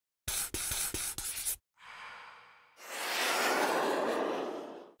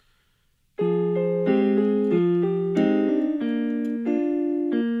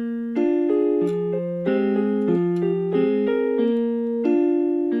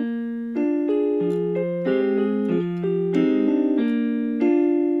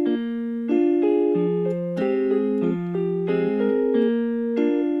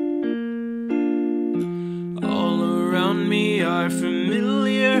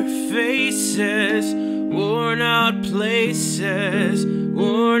faces, worn out places,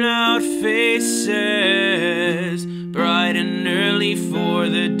 worn out faces, bright and early for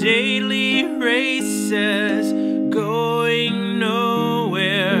the daily races, going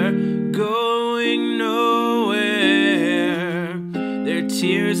nowhere, going nowhere. Their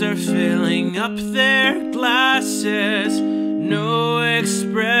tears are filling up their glasses, no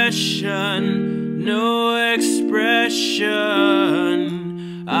expression, no expression.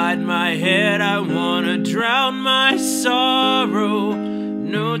 Hide my head, I wanna drown my sorrow.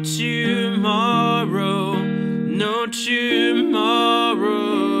 No tomorrow, no tomorrow.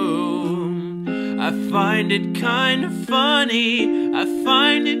 I find it kinda funny, I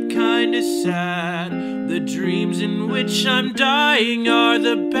find it kinda sad. The dreams in which I'm dying are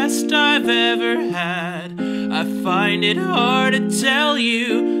the best I've ever had. I find it hard to tell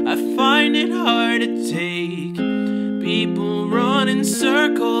you, I find it hard to take. People run in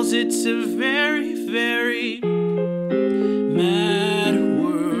circles, it's a very, very mad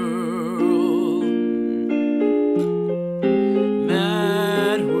world.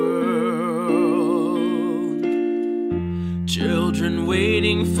 Mad world. Children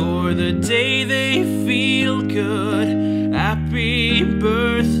waiting for the day they feel good. Happy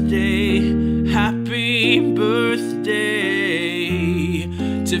birthday, happy birthday.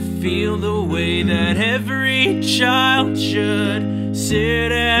 To feel the way that every child should.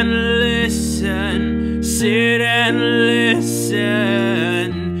 Sit and listen, sit and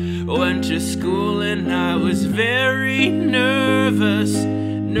listen. Went to school and I was very nervous.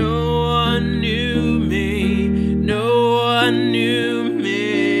 No one knew me, no one knew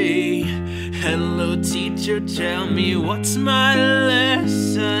me. Hello teacher, tell me what's my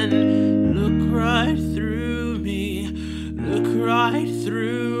lesson. Look right through me, look right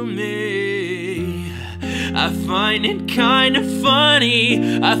through me. I find it kinda funny,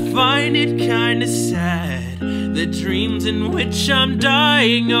 I find it kinda sad. The dreams in which I'm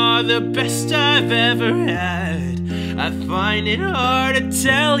dying are the best I've ever had. I find it hard to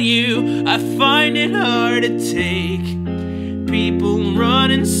tell you, I find it hard to take. People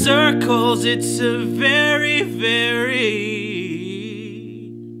run in circles, it's a very, very